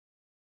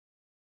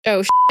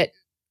Oh, shit.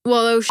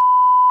 Well, oh,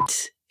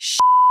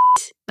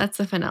 shit. That's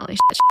the finale.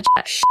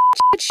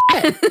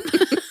 Shit.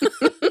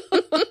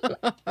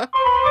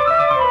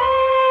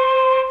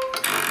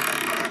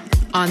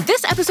 On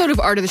this episode of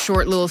Art of the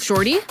Short, Little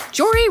Shorty,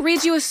 Jory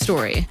reads you a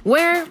story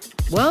where,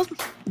 well,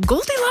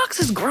 Goldilocks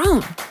has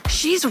grown.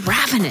 She's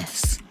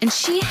ravenous, and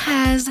she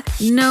has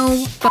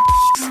no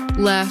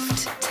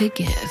left to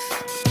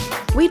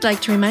give. We'd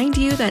like to remind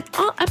you that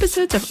all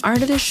episodes of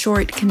Art of the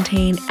Short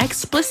contain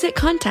explicit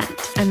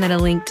content, and that a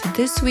link to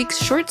this week's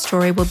short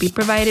story will be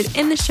provided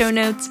in the show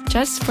notes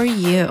just for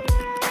you.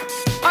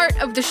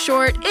 Art of the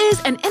Short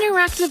is an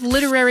interactive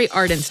literary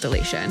art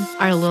installation.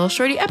 Our Little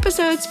Shorty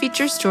episodes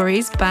feature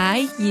stories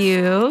by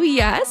you.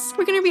 Yes,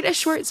 we're going to read a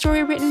short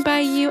story written by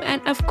you,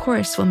 and of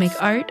course, we'll make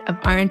art of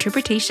our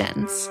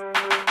interpretations.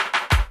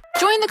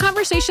 Join the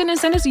conversation and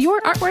send us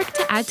your artwork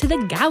to add to the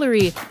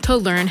gallery. To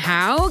learn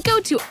how, go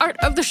to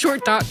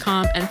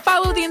artoftheshort.com and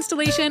follow the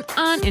installation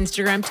on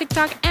Instagram,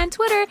 TikTok, and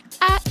Twitter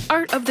at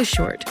Art of the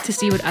Short to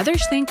see what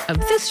others think of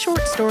this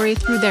short story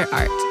through their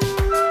art.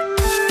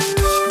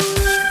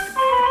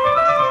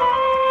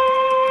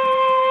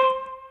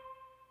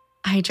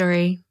 Hi,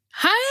 Jory.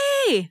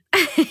 Hi!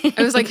 I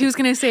was like, who's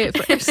going to say it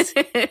first?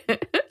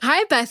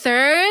 Hi,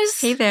 Bethers.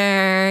 Hey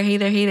there. Hey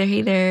there, hey there,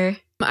 hey there.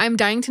 I'm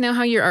dying to know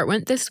how your art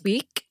went this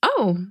week.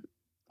 Oh,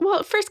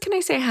 well, first, can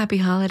I say happy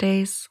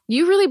holidays?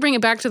 You really bring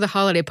it back to the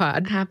holiday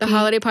pod. Happy- The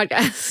holiday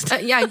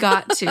podcast. Yeah, I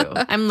got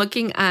to. I'm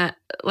looking at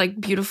like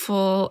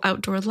beautiful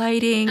outdoor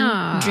lighting,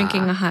 Aww.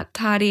 drinking a hot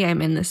toddy.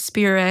 I'm in the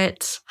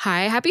spirit.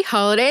 Hi, happy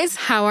holidays.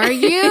 How are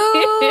you?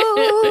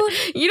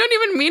 You don't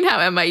even mean how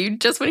am I? You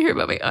just want to hear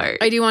about my art.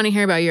 I do want to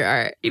hear about your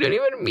art. You don't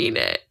even mean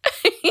it.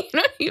 You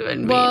don't even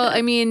mean Well, it.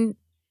 I mean,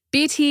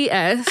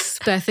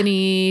 BTS,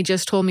 Bethany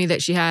just told me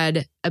that she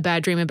had a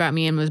bad dream about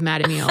me and was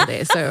mad at me all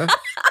day. So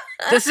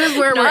this is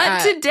where we're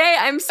Not at. today.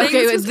 I'm saying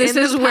Okay, this, but this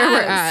in is the where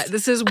we're past. at.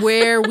 This is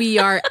where we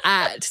are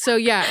at. So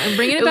yeah, I'm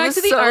bringing it It back was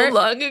to the so art.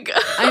 long ago.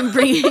 I'm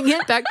bringing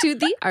it back to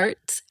the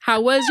art. How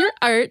was your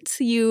art,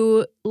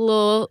 you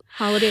little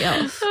holiday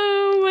elf?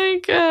 Oh my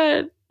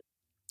God.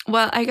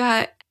 Well, I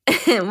got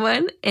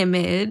one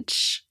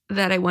image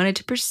that I wanted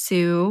to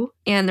pursue,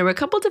 and there were a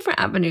couple different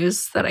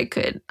avenues that I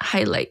could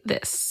highlight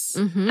this.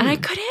 Mhm. And I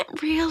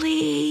couldn't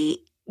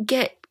really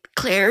get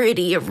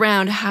clarity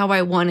around how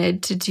I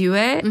wanted to do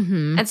it.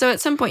 Mhm. And so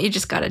at some point, you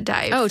just got to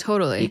dive. Oh, You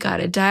totally. got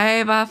to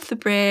dive off the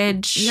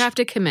bridge. You have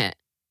to commit.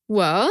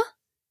 Well,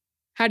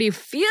 how do you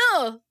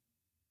feel?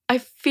 I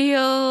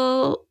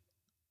feel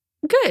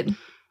good.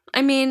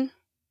 I mean,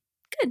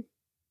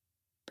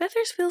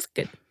 Bethers feels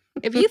good.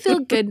 If you feel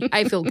good,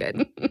 I feel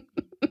good.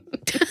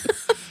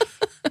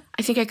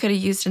 I think I could have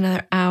used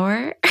another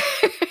hour.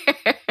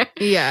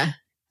 Yeah.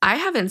 I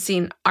haven't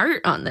seen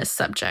art on this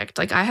subject.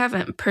 Like, I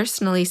haven't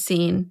personally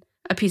seen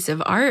a piece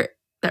of art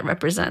that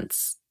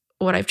represents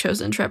what I've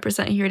chosen to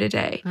represent here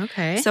today.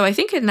 Okay. So I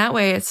think in that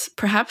way, it's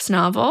perhaps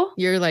novel.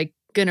 You're like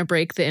gonna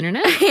break the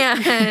internet?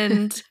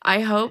 And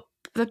I hope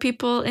that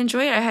people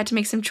enjoy it. I had to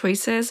make some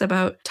choices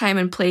about time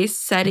and place,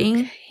 setting.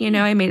 Okay. You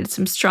know, I made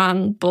some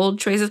strong, bold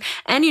choices.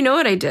 And you know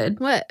what I did?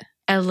 What?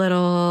 A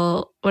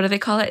little, what do they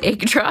call it? Egg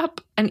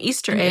drop? An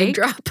Easter An egg.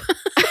 drop.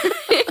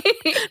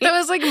 That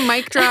was like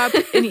mic drop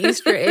and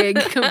Easter egg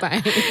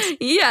combined.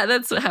 Yeah,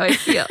 that's how I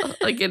feel.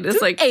 Like it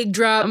is like Egg a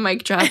drop.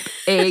 mic drop,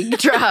 egg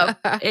drop,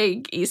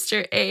 egg,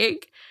 Easter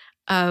egg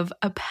of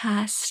a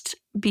past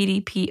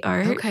BDP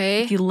art.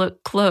 Okay. If you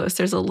look close,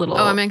 there's a little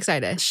Oh, I'm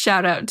excited.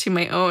 shout out to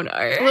my own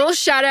art. A little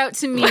shout out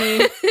to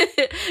me.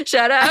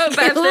 Shout out,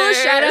 A little Bethers.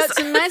 shout out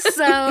to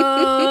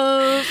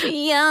myself.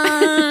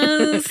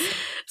 Yes.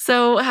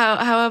 So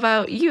how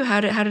about you? How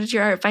did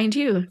your art find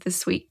you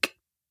this week?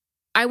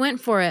 I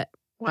went for it.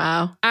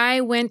 Wow.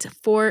 I went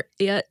for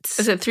it.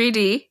 Is it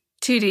 3D,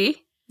 2D,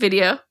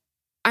 video?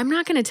 I'm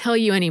not going to tell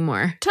you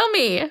anymore. Tell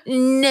me.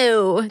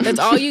 No, that's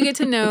all you get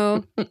to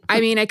know. I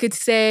mean, I could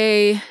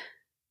say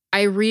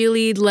I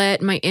really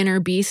let my inner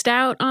beast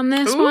out on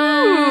this Ooh,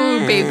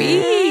 one.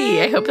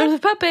 baby. I hope there's a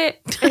puppet.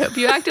 I hope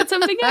you acted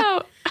something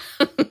out.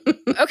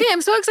 Okay,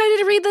 I'm so excited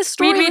to read this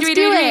story. Let's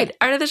do it.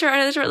 Art of the short,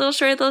 little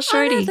shorty, little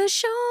shorty. Art of the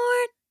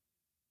short,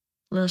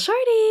 Little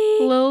shorty.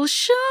 little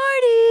shorty.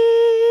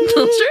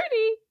 Little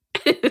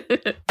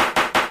shorty.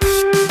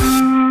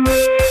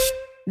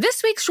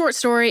 This week's short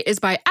story is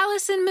by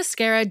Allison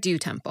Mascara Dew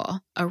Temple,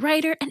 a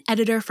writer and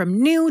editor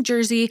from New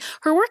Jersey.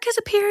 Her work has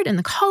appeared in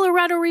the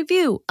Colorado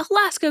Review,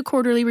 Alaska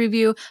Quarterly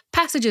Review,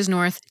 Passages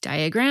North,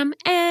 Diagram,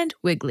 and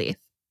Wigleaf.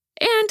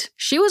 And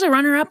she was a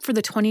runner-up for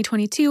the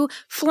 2022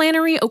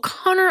 Flannery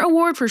O'Connor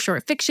Award for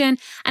Short Fiction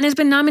and has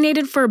been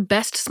nominated for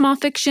Best Small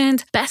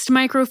Fictions, Best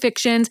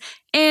Microfictions,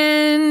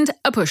 and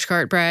a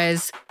Pushcart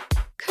Prize.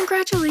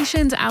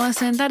 Congratulations,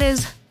 Allison. That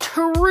is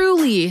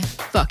truly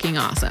fucking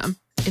awesome.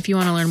 If you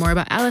want to learn more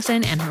about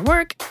Allison and her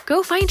work,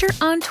 go find her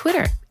on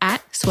Twitter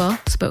at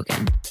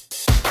SwellSpoken.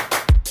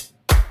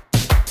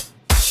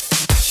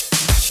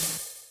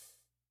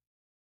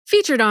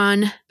 Featured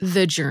on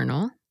The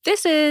Journal,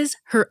 this is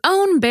Her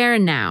Own Bear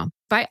Now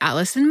by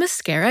Allison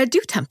Mascara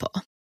Dew Temple.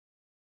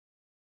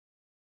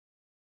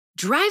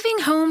 Driving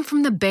home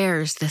from the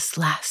bears this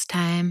last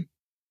time,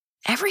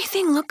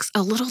 everything looks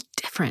a little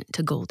different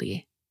to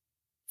Goldie.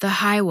 The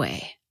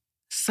highway,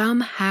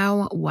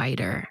 somehow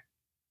wider.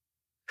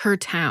 Her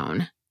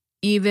town,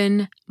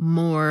 even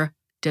more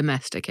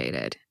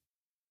domesticated.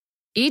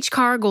 Each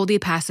car Goldie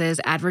passes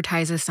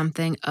advertises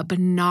something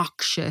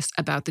obnoxious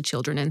about the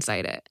children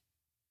inside it.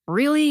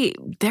 Really,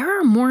 there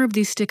are more of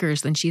these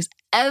stickers than she's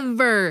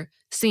ever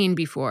seen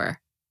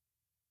before.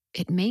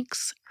 It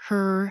makes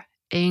her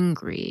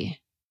angry.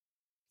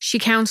 She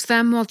counts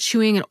them while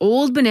chewing an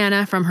old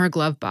banana from her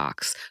glove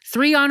box.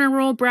 3 honor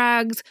roll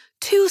brags,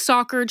 2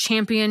 soccer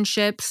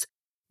championships,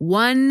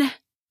 1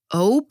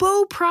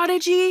 oboe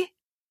prodigy.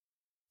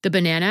 The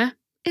banana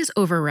is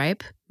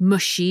overripe,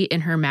 mushy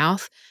in her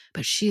mouth,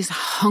 but she's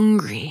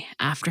hungry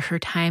after her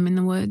time in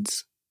the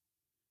woods.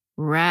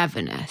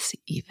 Ravenous,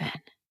 even.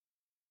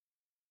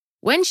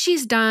 When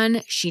she's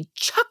done, she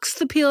chucks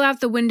the peel out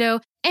the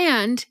window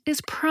and is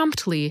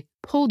promptly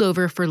pulled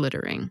over for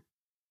littering.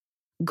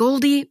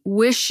 Goldie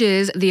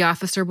wishes the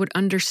officer would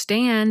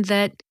understand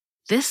that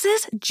this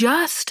is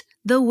just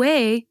the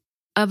way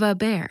of a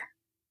bear.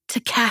 To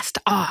cast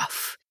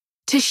off,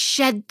 to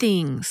shed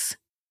things.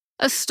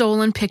 A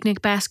stolen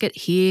picnic basket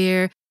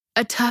here,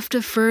 a tuft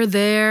of fur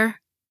there,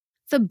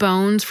 the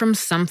bones from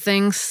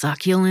something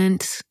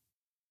succulent.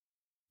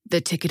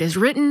 The ticket is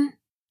written,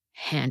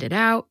 handed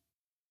out,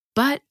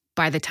 but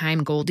by the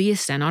time Goldie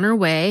is sent on her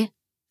way,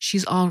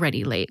 she's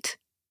already late.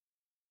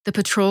 The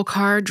patrol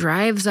car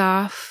drives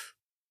off,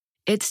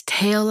 its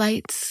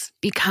taillights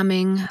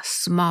becoming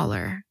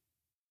smaller,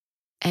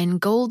 and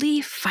Goldie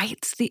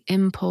fights the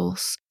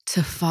impulse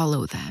to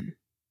follow them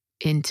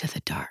into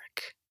the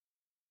dark.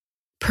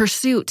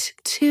 Pursuit,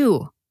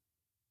 too,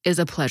 is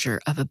a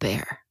pleasure of a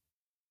bear.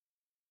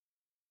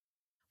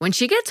 When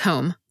she gets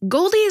home,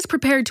 Goldie is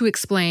prepared to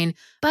explain,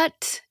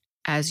 but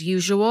as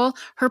usual,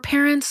 her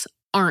parents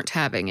aren't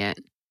having it.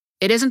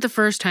 It isn't the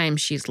first time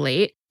she's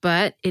late,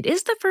 but it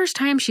is the first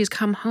time she's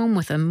come home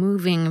with a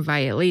moving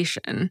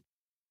violation.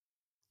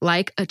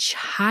 Like a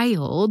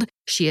child,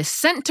 she is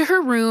sent to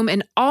her room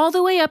and all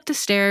the way up the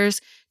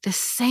stairs, the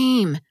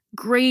same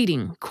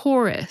grating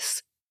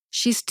chorus.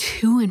 She's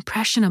too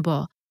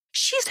impressionable.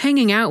 She's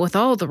hanging out with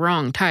all the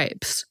wrong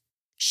types.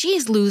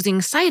 She's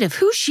losing sight of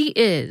who she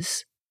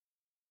is.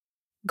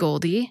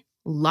 Goldie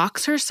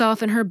locks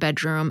herself in her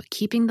bedroom,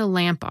 keeping the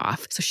lamp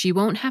off so she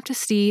won't have to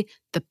see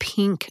the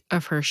pink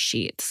of her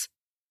sheets.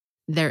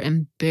 Their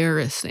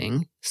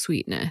embarrassing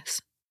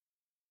sweetness.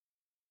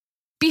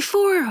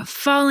 Before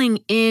falling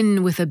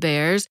in with the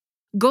bears,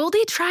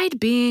 Goldie tried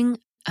being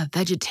a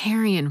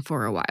vegetarian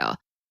for a while,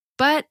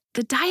 but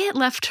the diet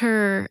left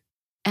her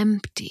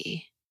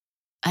empty,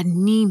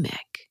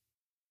 anemic,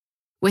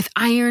 with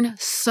iron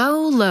so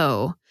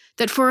low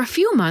that for a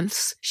few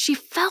months she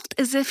felt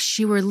as if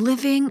she were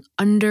living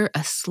under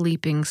a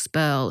sleeping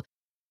spell,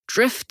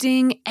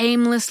 drifting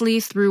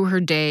aimlessly through her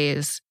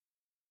days.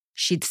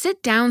 She'd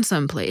sit down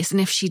someplace, and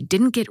if she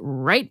didn't get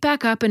right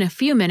back up in a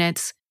few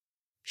minutes,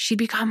 she'd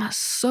become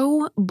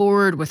so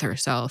bored with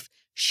herself,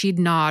 she'd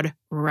nod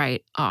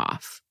right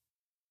off.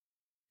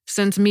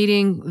 Since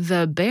meeting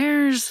the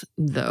bears,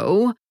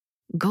 though,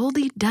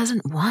 Goldie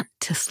doesn't want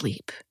to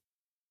sleep.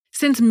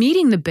 Since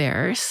meeting the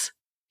bears,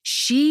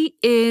 she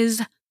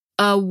is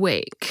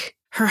awake,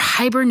 her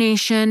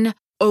hibernation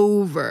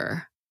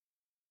over.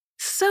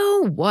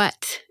 So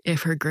what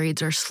if her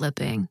grades are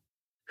slipping?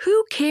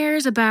 Who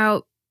cares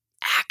about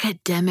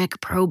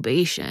academic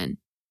probation?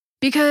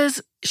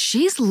 Because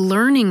she's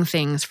learning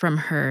things from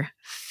her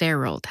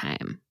feral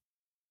time.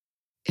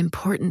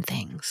 Important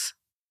things.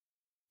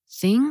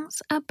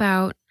 Things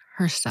about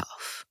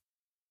herself.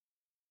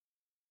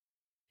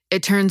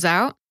 It turns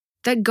out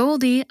that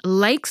Goldie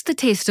likes the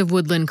taste of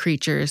woodland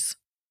creatures,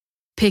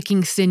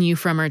 picking sinew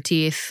from her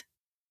teeth.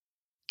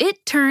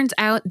 It turns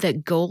out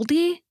that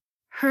Goldie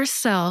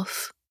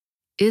herself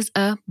is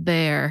a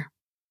bear.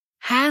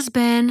 Has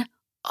been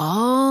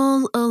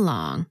all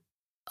along.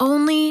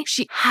 Only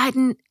she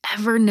hadn't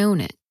ever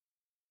known it.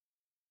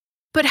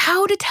 But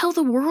how to tell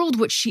the world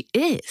what she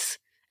is,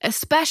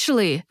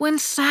 especially when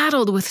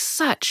saddled with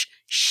such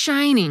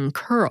shining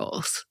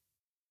curls?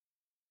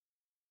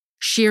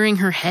 Shearing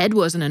her head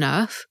wasn't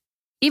enough.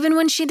 Even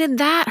when she did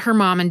that, her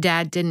mom and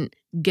dad didn't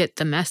get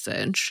the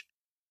message.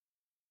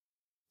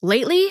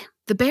 Lately,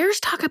 the bears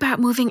talk about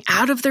moving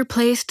out of their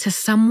place to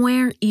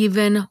somewhere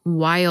even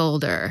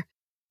wilder,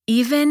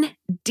 even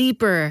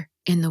deeper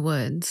in the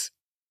woods.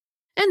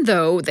 And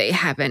though they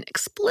haven't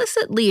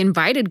explicitly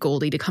invited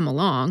Goldie to come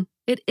along,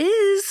 it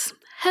is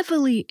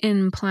heavily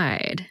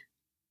implied.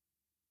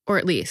 Or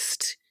at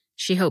least,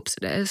 she hopes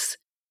it is.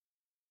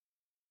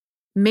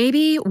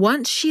 Maybe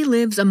once she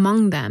lives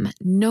among them,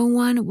 no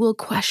one will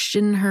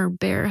question her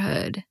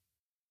bearhood.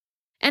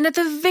 And at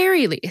the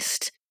very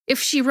least, if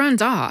she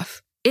runs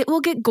off, it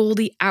will get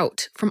Goldie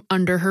out from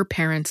under her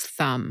parents'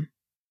 thumb.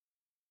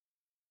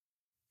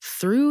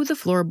 Through the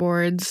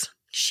floorboards,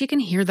 she can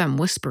hear them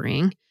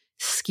whispering,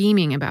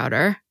 scheming about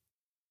her.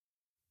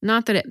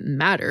 Not that it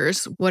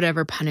matters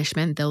whatever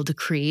punishment they'll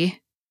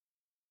decree.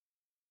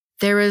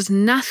 There is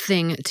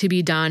nothing to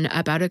be done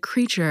about a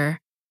creature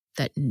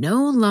that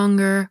no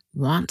longer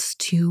wants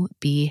to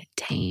be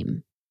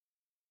tame.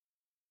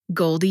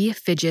 Goldie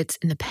fidgets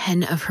in the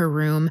pen of her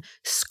room,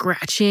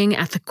 scratching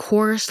at the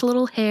coarse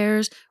little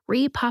hairs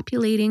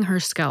repopulating her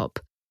scalp,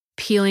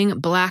 peeling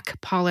black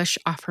polish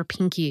off her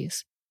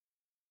pinkies.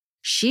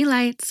 She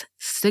lights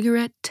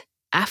cigarette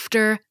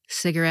after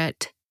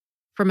cigarette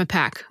from a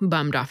pack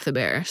bummed off the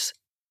bears.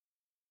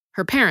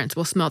 Her parents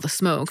will smell the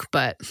smoke,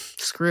 but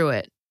screw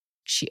it.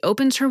 She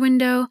opens her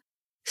window,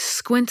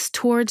 squints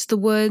towards the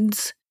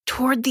woods,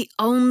 toward the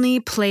only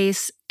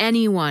place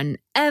anyone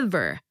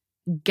ever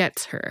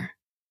gets her.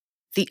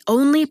 The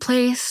only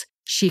place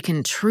she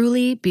can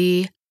truly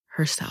be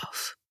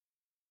herself.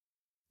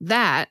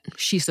 That,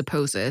 she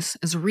supposes,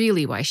 is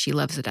really why she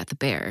loves it at the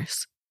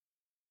Bears.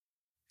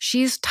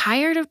 She's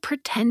tired of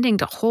pretending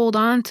to hold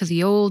on to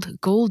the old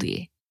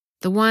Goldie,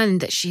 the one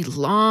that she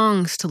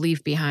longs to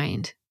leave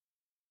behind.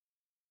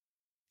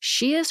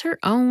 She is her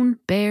own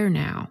bear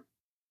now.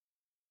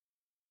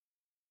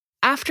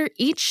 After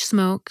each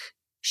smoke,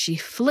 she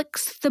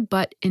flicks the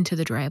butt into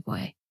the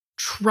driveway,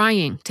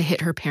 trying to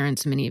hit her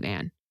parents'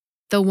 minivan,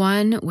 the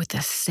one with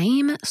the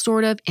same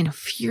sort of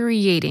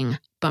infuriating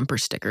bumper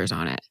stickers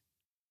on it.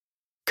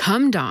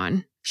 Come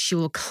dawn, she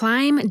will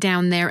climb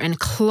down there and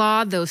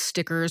claw those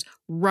stickers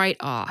right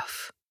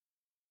off.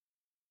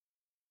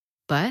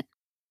 But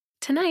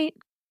tonight,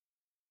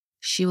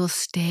 she will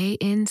stay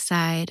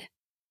inside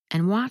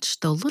and watch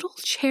the little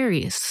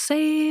cherries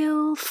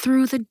sail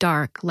through the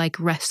dark like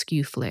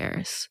rescue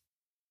flares.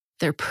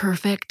 Their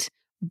perfect,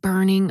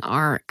 burning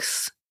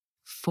arcs,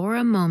 for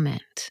a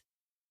moment,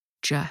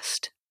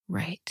 just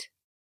right.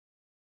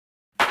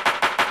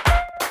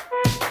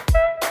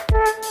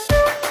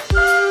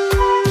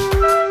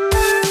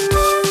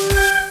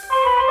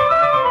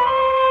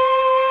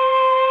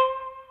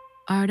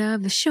 Art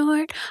of the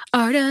short,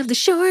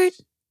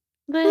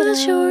 little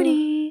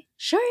shorty.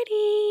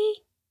 Shorty.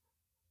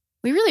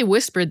 We really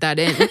whispered that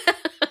in.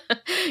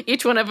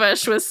 Each one of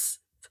us was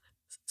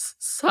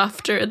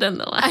softer than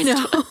the last I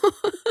know.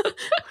 one.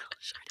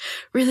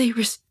 Really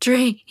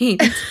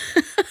restrained.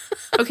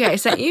 Okay, I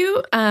sent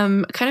you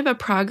kind of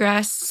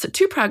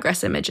two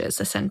progress images,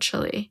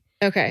 essentially.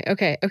 Okay.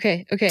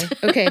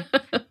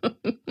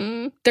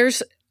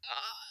 There's...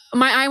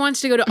 my eye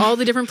wants to go to all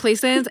the different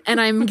places, and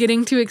I'm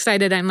getting too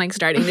excited. I'm like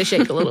starting to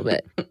shake a little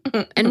bit.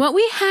 And what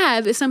we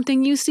have is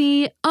something you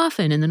see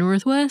often in the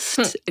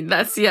Northwest.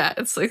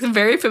 It's like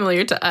very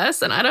familiar to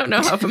us, and I don't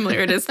know how familiar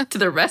it is to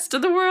the rest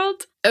of the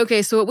world.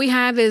 Okay, so what we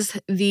have is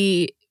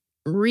the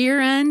rear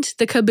end,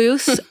 the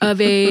caboose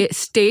of a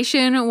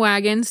station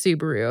wagon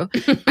Subaru.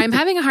 I'm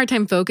having a hard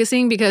time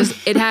focusing because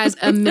it has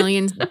a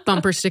million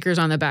bumper stickers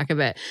on the back of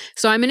it.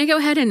 So I'm going to go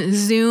ahead and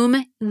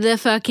zoom the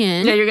fuck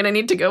in. Yeah, you're going to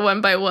need to go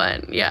one by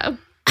one. Yeah.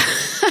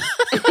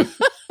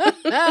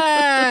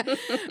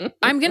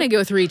 I'm going to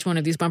go through each one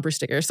of these bumper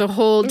stickers. So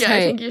hold tight. Yeah,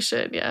 I think you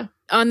should. Yeah.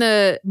 On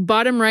the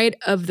bottom right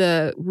of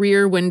the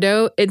rear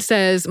window, it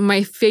says,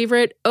 "My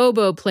favorite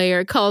oboe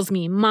player calls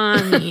me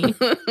mommy."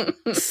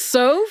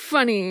 So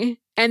funny.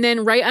 And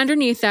then right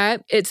underneath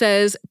that, it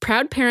says,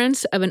 "Proud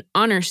parents of an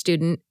honor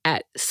student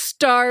at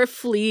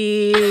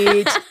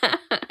Starfleet."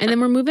 And then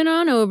we're moving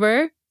on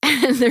over.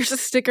 And there's a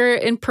sticker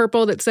in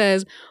purple that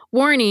says,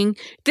 "Warning,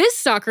 this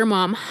soccer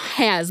mom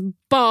has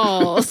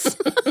balls."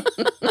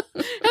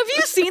 Have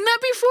you seen that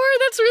before?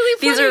 That's really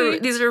funny.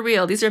 These are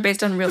real. These are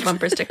based on real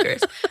bumper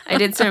stickers. I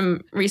did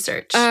some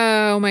research.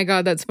 Oh my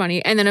God, that's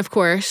funny. And then, of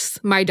course,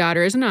 my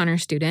daughter is an honor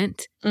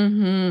student.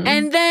 Mm-hmm.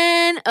 And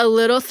then a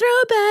little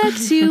throwback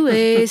to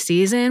a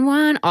season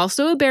 1,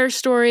 also a bear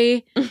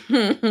story,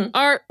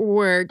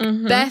 artwork.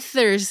 Mm-hmm.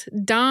 Bethers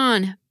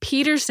Dawn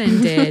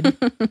Peterson did.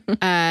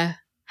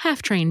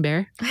 Half-trained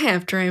bear.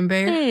 Half-trained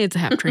bear. Hey, it's a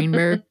half-trained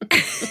bear.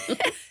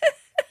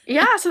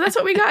 Yeah, so that's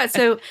what we got.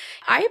 So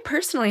I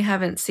personally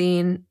haven't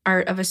seen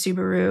art of a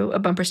Subaru, a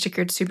bumper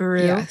stickered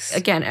Subaru. Yes.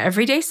 Again,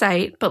 everyday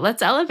sight, but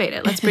let's elevate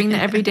it. Let's bring the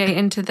everyday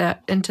into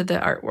the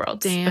art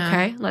world. Damn.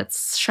 Okay,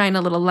 let's shine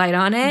a little light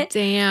on it.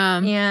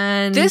 Damn.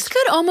 And this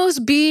could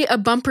almost be a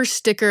bumper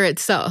sticker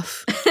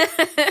itself.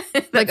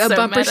 Like a so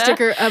bumper meta.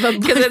 sticker of a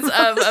Because it's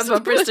of a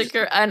bumper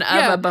sticker and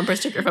of a bumper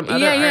sticker from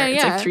other art.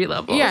 It's like 3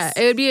 levels. Yeah,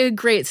 it would be a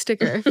great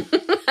sticker.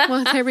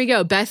 Well, there we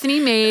go.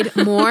 Bethany made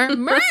more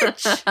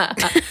merch.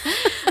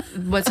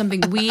 What's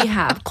something we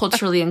have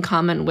culturally in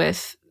common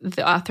with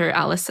the author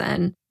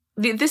Allison?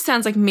 This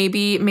sounds like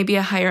maybe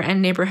a higher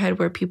end neighborhood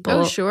where people,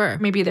 oh, sure.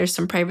 Maybe there's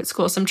some private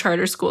schools, some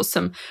charter schools,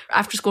 some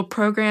after school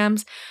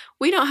programs.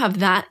 We don't have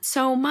that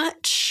so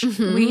much.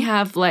 Mm-hmm. We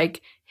have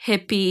like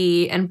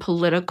hippie and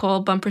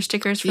political bumper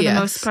stickers for the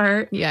most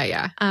part.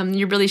 Yeah.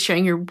 You're really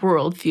sharing your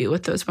worldview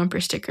with those bumper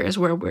stickers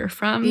where we're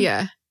from.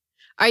 Yeah.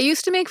 I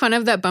used to make fun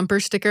of that bumper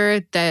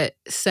sticker that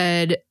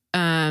said,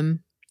 I'm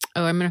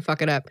going to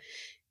fuck it up.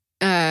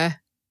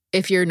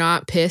 if you're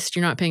not pissed,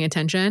 you're not paying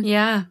attention.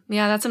 Yeah.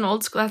 Yeah, that's an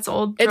old school. That's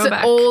old It's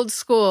throwback. an old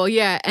school,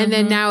 yeah. And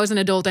then now as an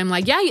adult, I'm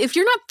like, yeah, if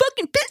you're not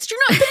fucking pissed, you're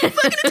not paying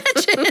fucking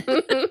attention.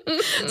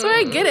 So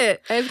I get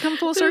it. I've come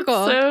full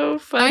circle. That's so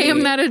funny. I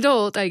am that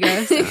adult, I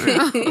guess. I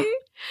don't know.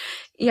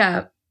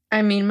 Yeah.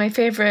 I mean, my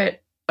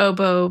favorite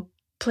oboe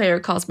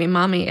player calls me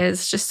mommy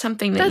is just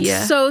something that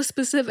That's so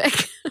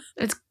specific.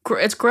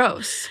 it's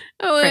gross.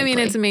 Oh, I mean,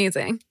 frankly. it's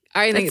amazing.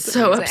 I think it's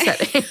so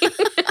amazing.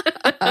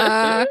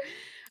 upsetting.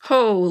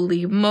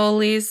 Holy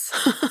molies.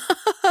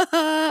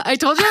 I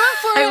told you I went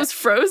for it. I was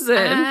frozen.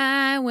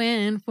 I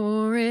went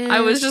for it.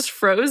 I was just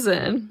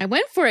frozen. I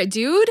went for it,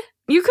 dude.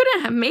 You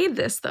couldn't have made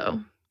this,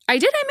 though. I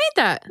did. I made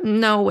that.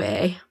 No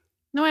way.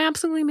 No, I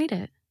absolutely made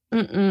it.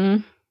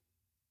 Mm-mm.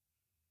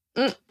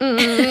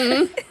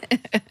 Mm-mm.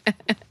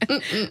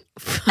 Mm-mm.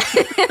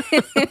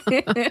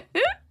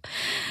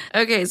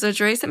 Okay, so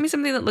Joy sent me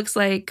something that looks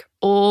like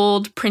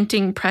old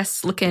printing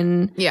press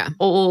looking,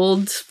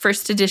 old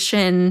first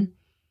edition,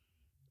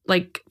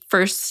 like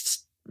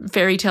first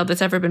fairy tale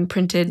that's ever been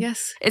printed.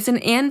 Yes. It's an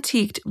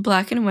antiqued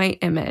black and white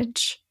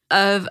image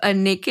of a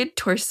naked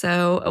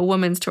torso, a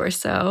woman's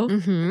torso.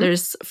 Mm-hmm.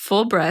 There's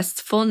full breasts,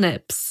 full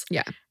nips.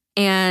 Yeah.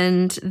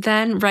 And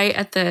then right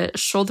at the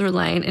shoulder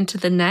line into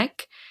the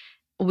neck,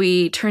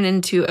 we turn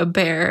into a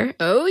bear.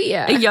 Oh,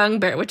 yeah. A young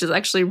bear, which is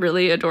actually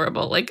really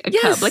adorable. Like a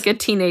cub, like a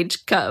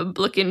teenage cub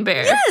looking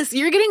bear. Yes,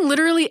 you're getting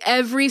literally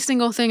every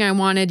single thing I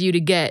wanted you to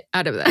get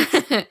out of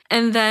this.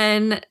 And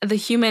then the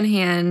human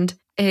hand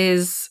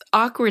is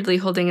awkwardly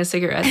holding a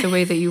cigarette the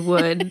way that you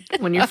would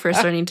when you're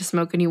first learning to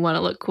smoke and you want to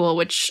look cool,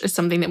 which is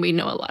something that we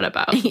know a lot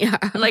about. Yeah.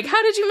 Like,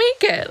 how did you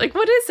make it? Like,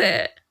 what is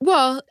it?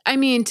 Well, I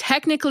mean,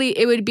 technically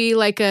it would be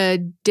like a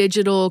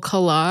digital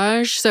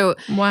collage. So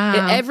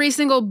Wow. every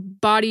single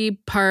body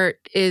part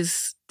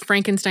is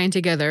Frankenstein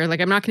together.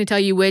 Like, I'm not going to tell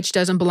you which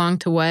doesn't belong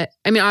to what.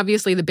 I mean,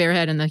 obviously the bear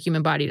head and the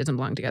human body doesn't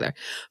belong together.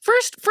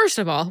 First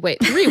of all, wait,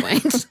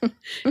 rewind.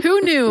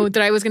 Who knew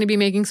that I was going to be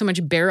making so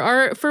much bear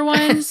art for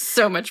one?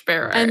 So much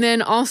bear art. And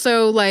then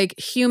also like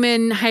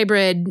human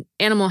hybrid,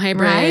 animal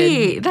hybrid.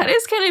 Right. That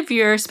is kind of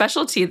your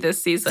specialty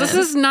this season. This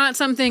is not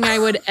something I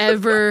would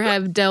ever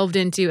have delved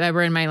into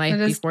ever in my life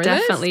That is before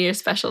definitely your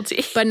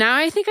specialty. But now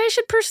I think I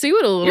should pursue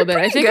it a little You're bit.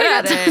 I pretty think good I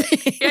got at it.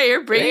 something. Yeah,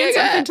 you're bringing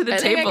something to the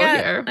table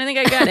here. I think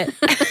I got it.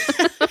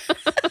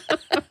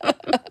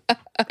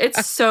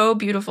 It's so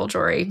beautiful,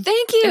 Jory.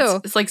 Thank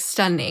you. It's like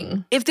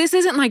stunning. If this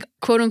isn't like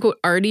quote unquote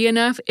arty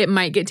enough, it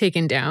might get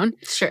taken down.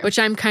 Sure. Which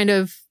I'm kind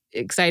of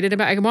excited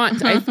about. I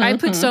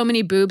put so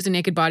many boobs and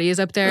naked bodies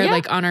up there,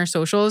 like on our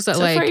socials that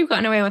so far you've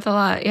gotten away with a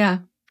lot. Yeah.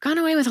 Gone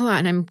away with a lot,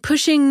 and I'm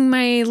pushing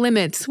my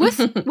limits with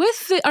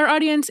our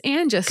audience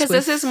and just because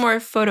this is more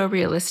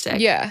photorealistic.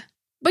 Yeah.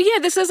 But yeah,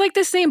 this is like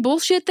the same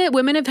bullshit that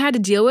women have had to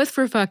deal with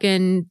for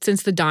fucking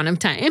since the dawn of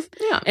time.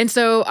 Yeah. And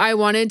so I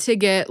wanted to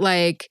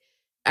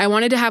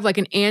have like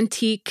an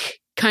antique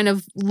kind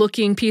of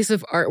looking piece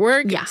of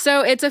artwork. Yeah.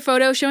 So it's a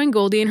photo showing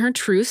Goldie in her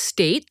true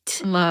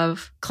state.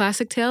 Love.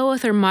 Classic tale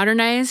with her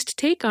modernized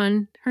take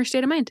on her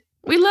state of mind.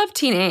 We love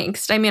teen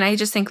angst. I mean, I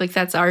just think like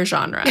that's our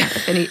genre.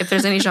 If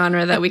there's any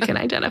genre that we can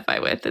identify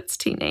with, it's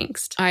teen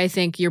angst. I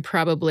think you're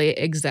probably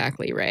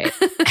exactly right.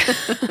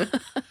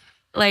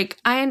 Like,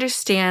 I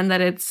understand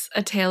that it's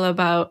a tale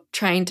about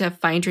trying to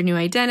find your new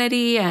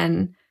identity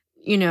and,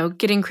 you know,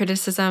 getting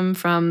criticism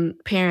from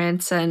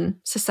parents and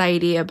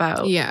society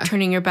about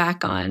turning your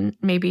back on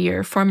maybe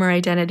your former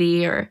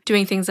identity or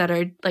doing things that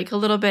are like a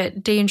little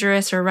bit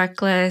dangerous or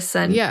reckless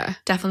and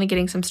definitely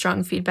getting some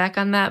strong feedback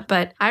on that.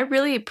 But I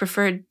really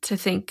preferred to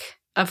think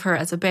of her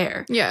as a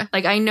bear. Yeah.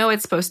 Like, I know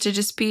it's supposed to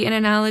just be an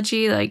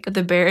analogy. Like,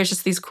 the bear is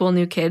just these cool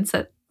new kids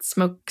that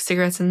smoke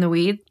cigarettes in the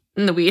woods.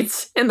 In the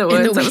woods.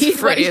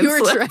 You were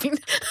trying.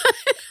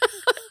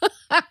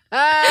 But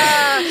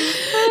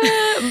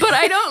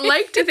I don't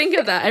like to think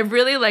of that. I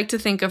really like to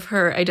think of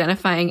her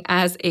identifying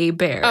as a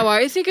bear. Oh,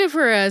 I think of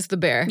her as the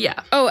bear.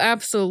 Yeah. Oh,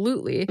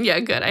 absolutely. Yeah,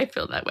 good. I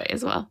feel that way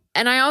as well.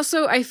 And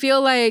I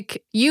feel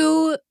like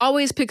you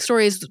always pick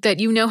stories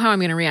that you know how I'm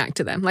going to react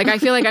to them. Like, I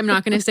feel like I'm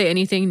not going to say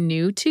anything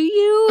new to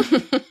you.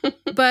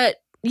 But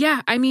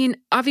yeah, I mean,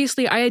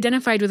 obviously I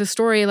identified with a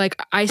story. Like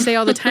I say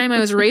all the time, I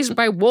was raised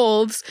by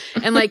wolves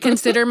and like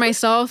consider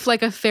myself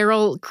like a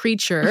feral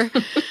creature.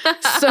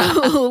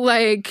 So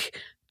like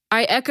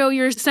I echo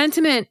your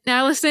sentiment,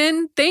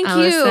 Allison. Thank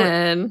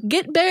you.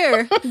 Get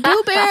bear.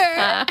 Go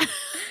bear.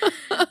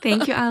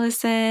 Thank you,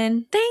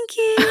 Allison. Thank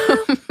you.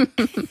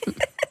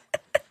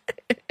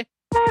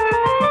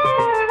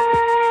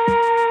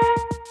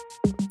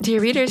 Dear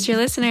readers, dear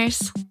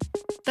listeners,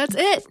 that's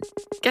it.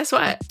 Guess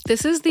what?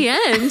 This is the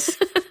end.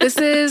 This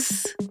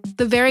is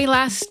the very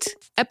last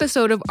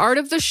episode of Art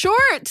of the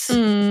Short. Do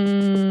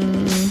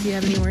you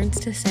have any words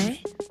to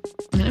say?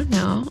 I don't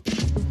know.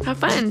 How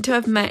fun to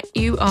have met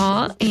you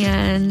all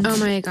and oh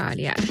my God,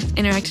 yeah.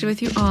 Interacted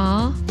with you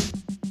all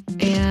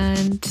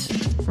and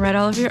read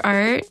all of your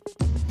art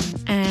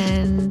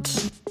and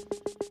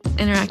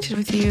interacted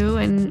with you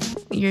and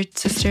your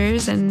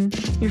sisters and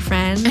your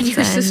friends. And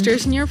your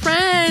sisters and your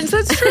friends.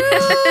 That's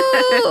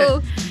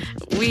true.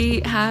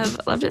 we have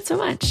loved it so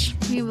much.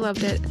 We've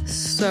loved it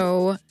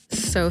so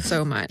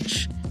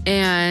much.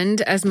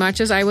 And as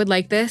much as I would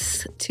like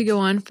this to go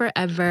on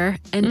forever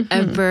and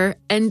ever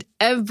and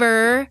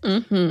ever,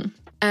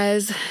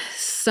 as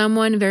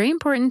someone very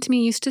important to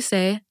me used to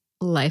say,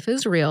 life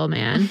is real,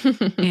 man.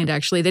 And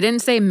actually, they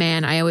didn't say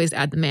man. I always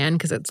add the man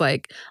because it's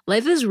like,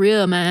 life is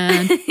real,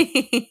 man.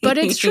 But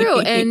it's true.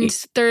 And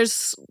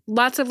there's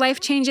lots of life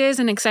changes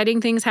and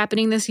exciting things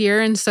happening this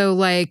year. And so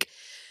like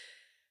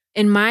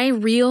in my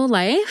real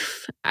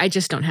life, I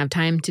just don't have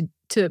time to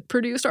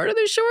produce Art of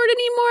the Short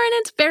anymore. And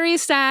it's very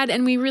sad.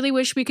 And we really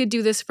wish we could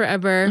do this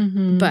forever.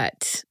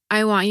 But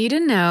I want you to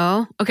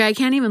know, okay, I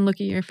can't even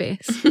look at your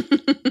face.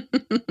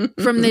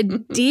 From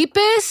the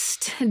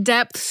deepest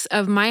depths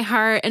of my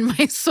heart and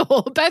my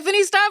soul,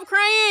 Bethany, stop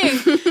crying.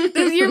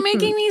 You're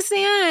making me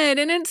sad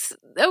and it's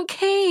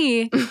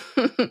okay.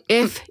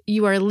 If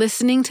you are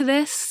listening to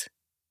this,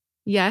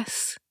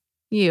 yes,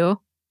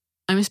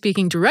 I'm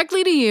speaking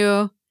directly to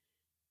you.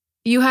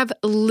 You have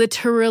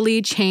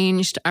literally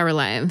changed our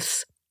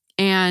lives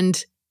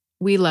and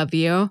we love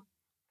you.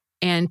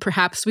 And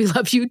perhaps we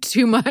love you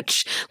too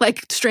much.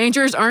 Like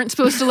strangers aren't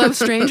supposed to love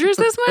strangers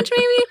this much,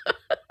 maybe.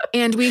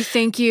 And we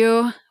thank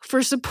you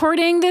for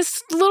supporting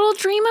this little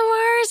dream of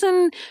ours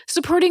and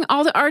supporting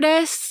all the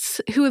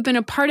artists who have been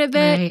a part of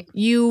it. Right.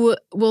 You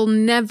will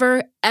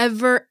never,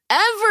 ever,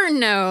 ever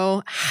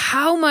know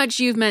how much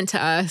you've meant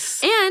to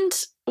us. And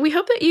we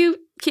hope that you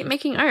keep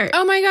making art.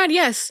 Oh my God,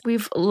 yes.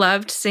 We've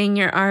loved seeing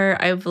your art.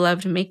 I've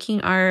loved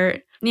making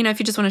art. You know, if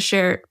you just want to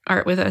share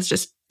art with us,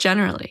 just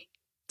generally,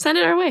 send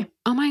it our way.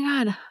 Oh my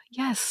God,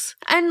 yes.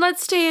 And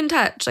let's stay in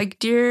touch, like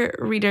dear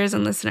readers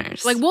and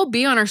listeners. Like we'll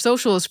be on our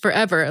socials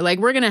forever. Like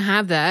we're going to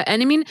have that.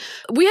 And I mean,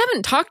 we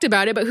haven't talked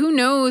about it, but who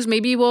knows?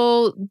 Maybe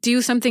we'll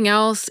do something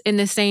else in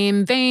the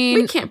same vein.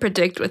 We can't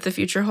predict what the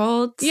future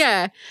holds.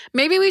 Yeah.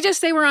 Maybe we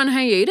just say we're on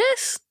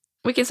hiatus.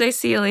 We can say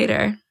see you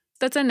later.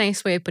 That's a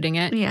nice way of putting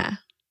it. Yeah.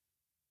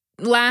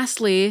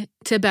 Lastly,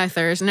 to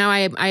Bethers, now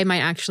I might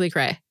actually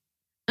cry.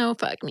 Oh,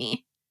 fuck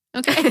me.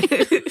 Okay.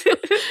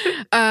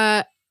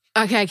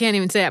 Okay, I can't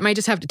even say it. I might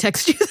just have to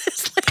text you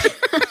this later.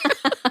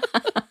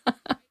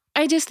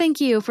 I just thank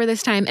you for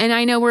this time. And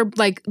I know we're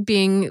like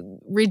being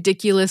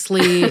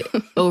ridiculously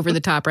over the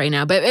top right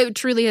now, but it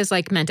truly has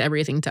like meant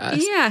everything to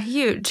us. Yeah,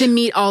 huge. To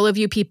meet all of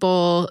you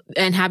people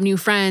and have new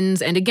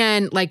friends. And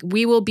again, like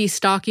we will be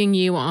stalking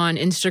you on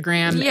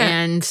Instagram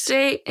and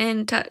stay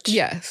in touch.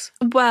 Yes.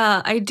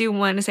 Well, I do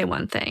want to say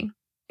one thing.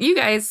 You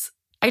guys,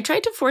 I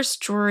tried to force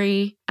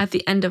Jory at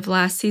the end of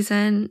last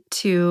season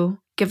to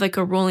give like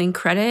a rolling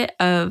credit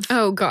of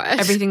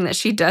everything that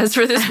she does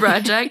for this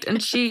project.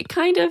 And she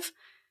kind of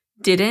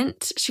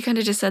didn't. She kind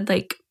of just said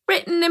like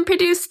written and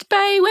produced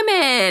by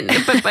women.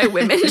 But by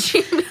women,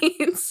 she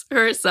means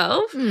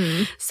herself.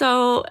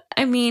 So,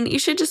 I mean, you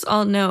should just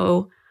all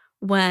know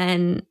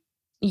when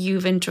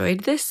you've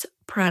enjoyed this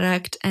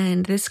product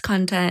and this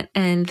content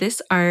and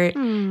this art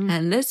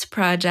and this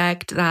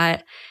project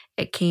that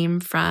it came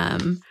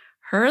from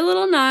her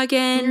little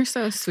noggin. You're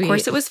so sweet. Of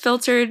course, it was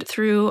filtered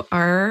through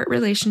our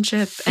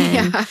relationship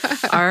and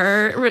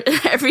our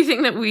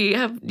everything that we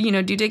have, you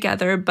know, do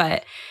together.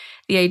 But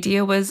the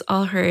idea was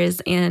all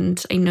hers,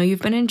 and I know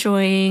you've been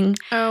enjoying.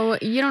 Oh,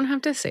 you don't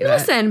have to say that.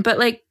 Listen, but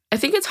like, I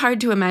think it's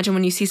hard to imagine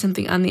when you see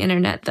something on the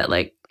internet that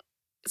like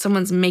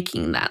someone's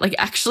making that, like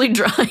actually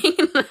drawing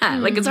that.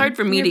 Like it's hard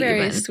for me to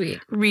even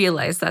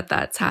realize that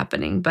that's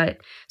happening. But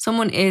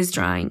someone is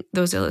drawing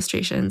those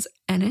illustrations,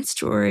 and it's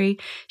Jory.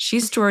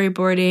 She's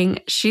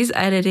storyboarding. She's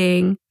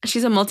editing.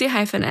 She's a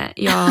multi-hyphenate,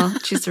 y'all.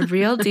 She's the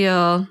real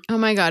deal. Oh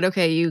my God.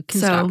 Okay, you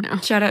can stop now.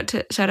 Shout out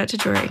to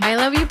Jory. I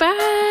love you.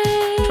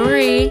 Bye,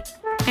 Jory.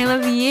 I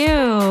love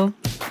you.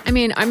 I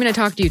mean, I'm going to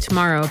talk to you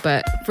tomorrow,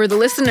 but for the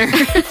listeners,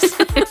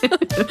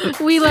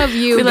 we love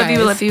you. We love you.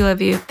 We love you. We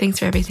love you. Thanks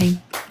for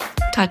everything.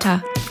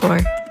 Ta-ta for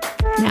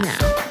now.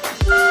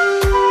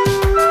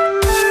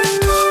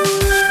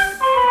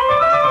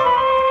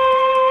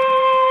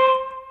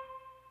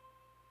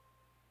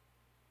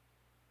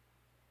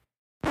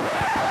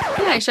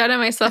 Yeah, I shouted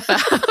myself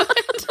out.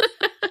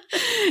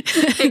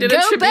 I did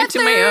a tribute to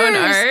my own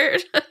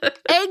art.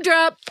 Egg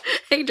drop.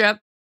 Egg drop.